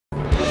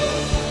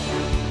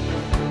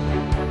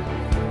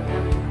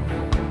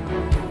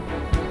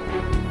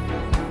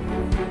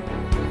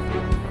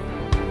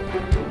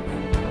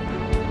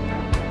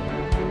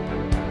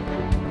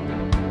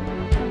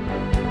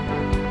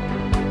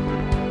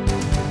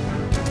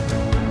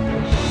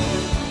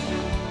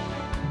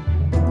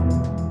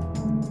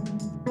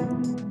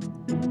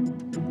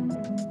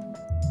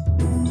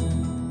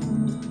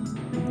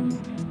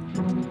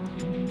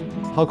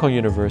Hong Kong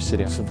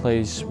University is a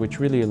place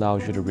which really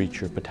allows you to reach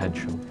your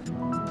potential.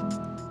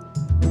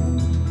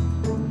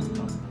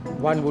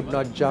 One would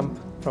not jump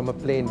from a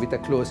plane with a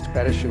closed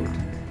parachute.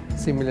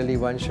 Similarly,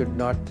 one should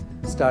not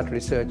start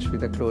research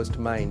with a closed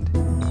mind.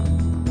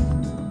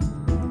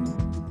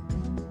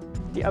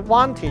 The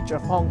advantage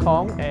of Hong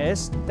Kong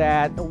is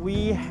that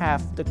we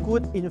have the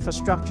good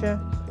infrastructure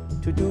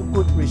to do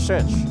good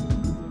research.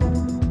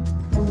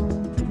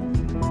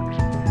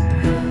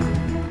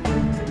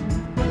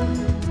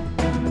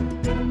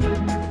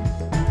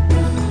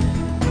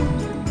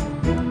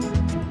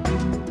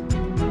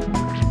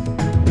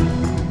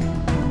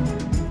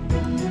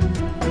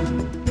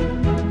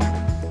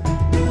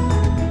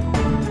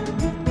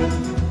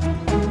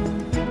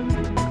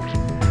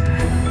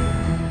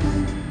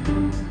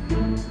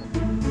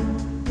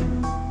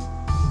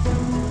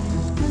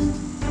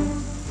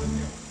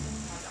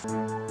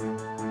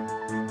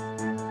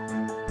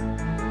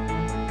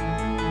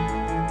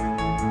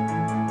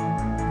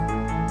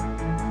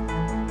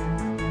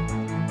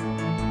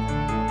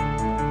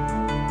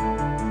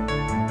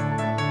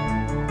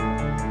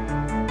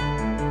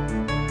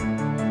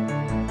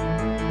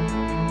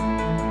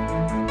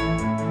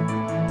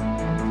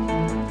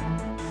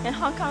 In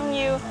Hong Kong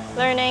U,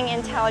 learning,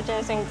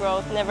 intelligence and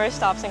growth never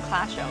stops in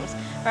classrooms.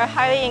 We're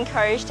highly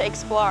encouraged to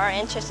explore our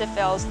interested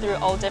fields through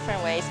all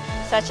different ways,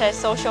 such as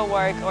social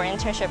work or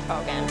internship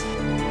programs.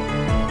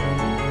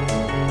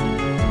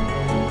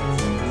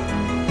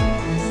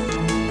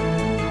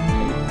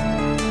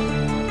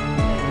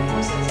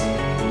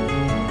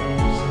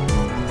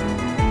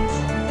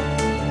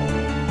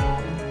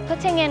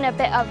 Putting in a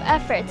bit of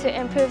effort to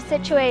improve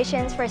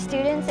situations for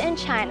students in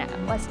China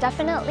was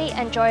definitely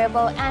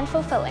enjoyable and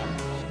fulfilling.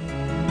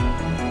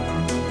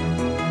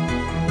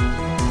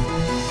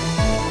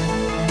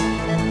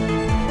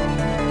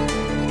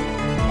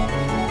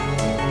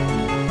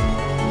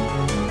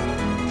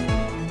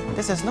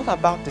 This is not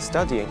about the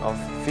studying of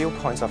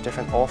viewpoints of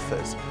different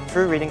authors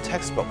through reading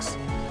textbooks,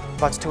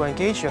 but to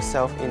engage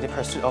yourself in the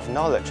pursuit of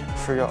knowledge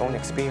through your own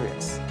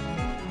experience.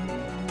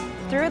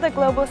 Through the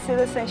Global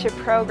Citizenship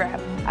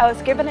Program, I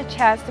was given a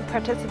chance to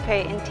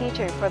participate in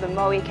teaching for the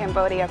MOE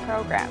Cambodia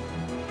program.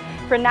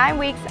 For 9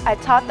 weeks, I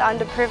taught the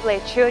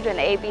underprivileged children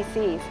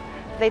ABCs.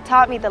 They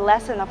taught me the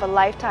lesson of a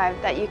lifetime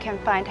that you can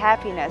find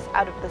happiness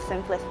out of the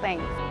simplest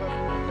things.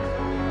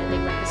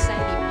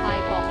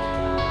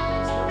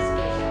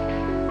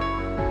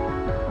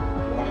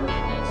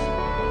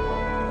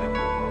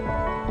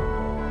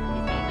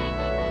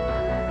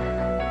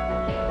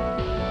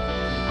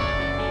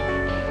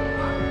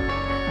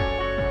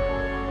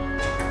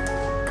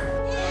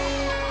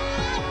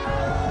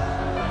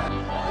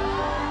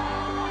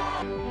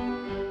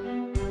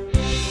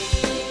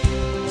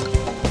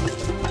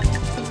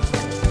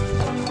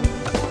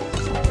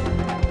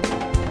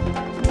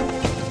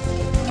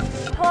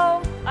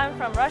 Hello, I'm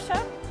from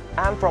Russia.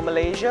 I'm from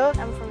Malaysia.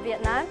 I'm from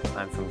Vietnam.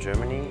 I'm from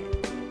Germany.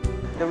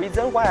 The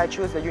reason why I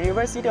choose the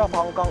University of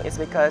Hong Kong is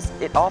because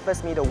it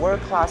offers me the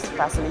world-class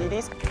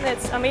facilities.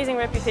 Its amazing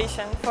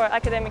reputation for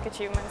academic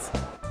achievements.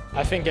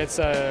 I think it's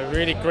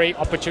really great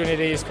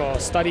opportunities for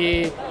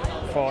study,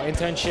 for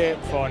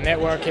internship, for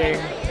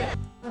networking.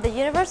 The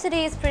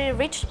university is pretty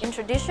rich in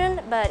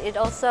tradition, but it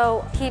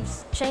also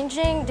keeps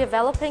changing,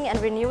 developing and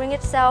renewing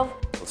itself.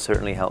 It will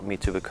certainly help me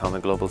to become a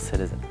global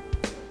citizen.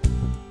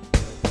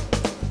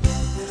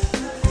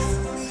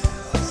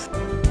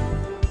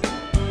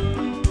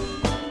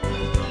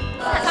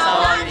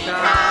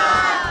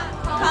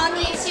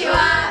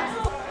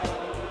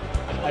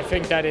 I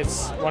think that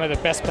it's one of the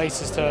best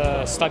places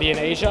to study in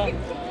Asia,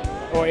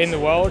 or in the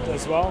world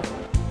as well.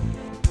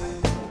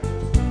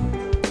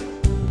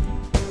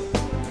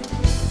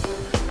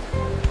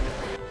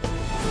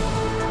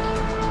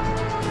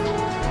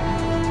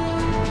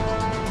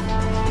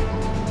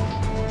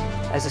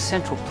 As a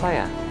central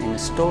player in the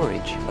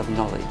storage of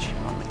knowledge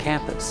on the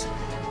campus,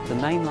 the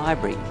main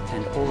library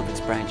and all of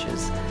its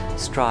branches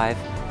strive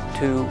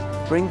to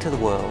bring to the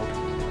world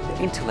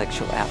the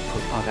intellectual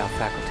output of our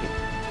faculty.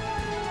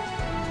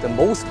 The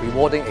most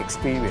rewarding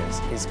experience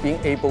is being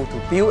able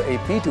to build a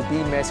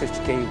B2B message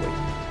gateway.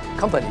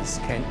 Companies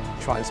can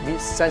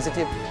transmit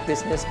sensitive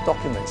business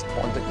documents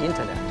on the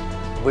internet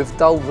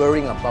without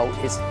worrying about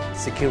its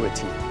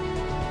security.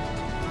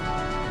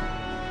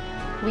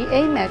 We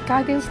aim at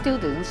guiding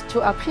students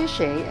to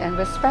appreciate and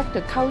respect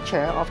the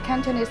culture of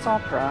Cantonese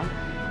opera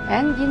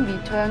and in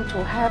return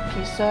to help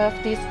preserve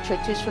this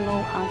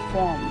traditional art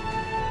form.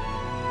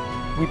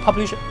 We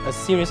publish a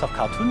series of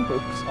cartoon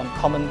books on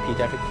common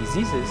pediatric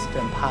diseases to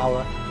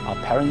empower our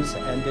parents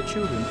and their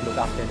children to look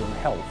after their own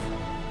health.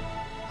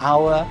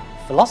 Our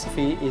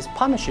philosophy is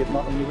partnership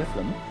not only with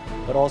them,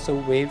 but also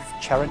with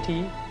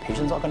charity,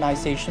 patients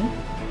organization,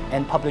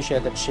 and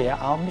publishers that share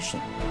our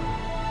mission.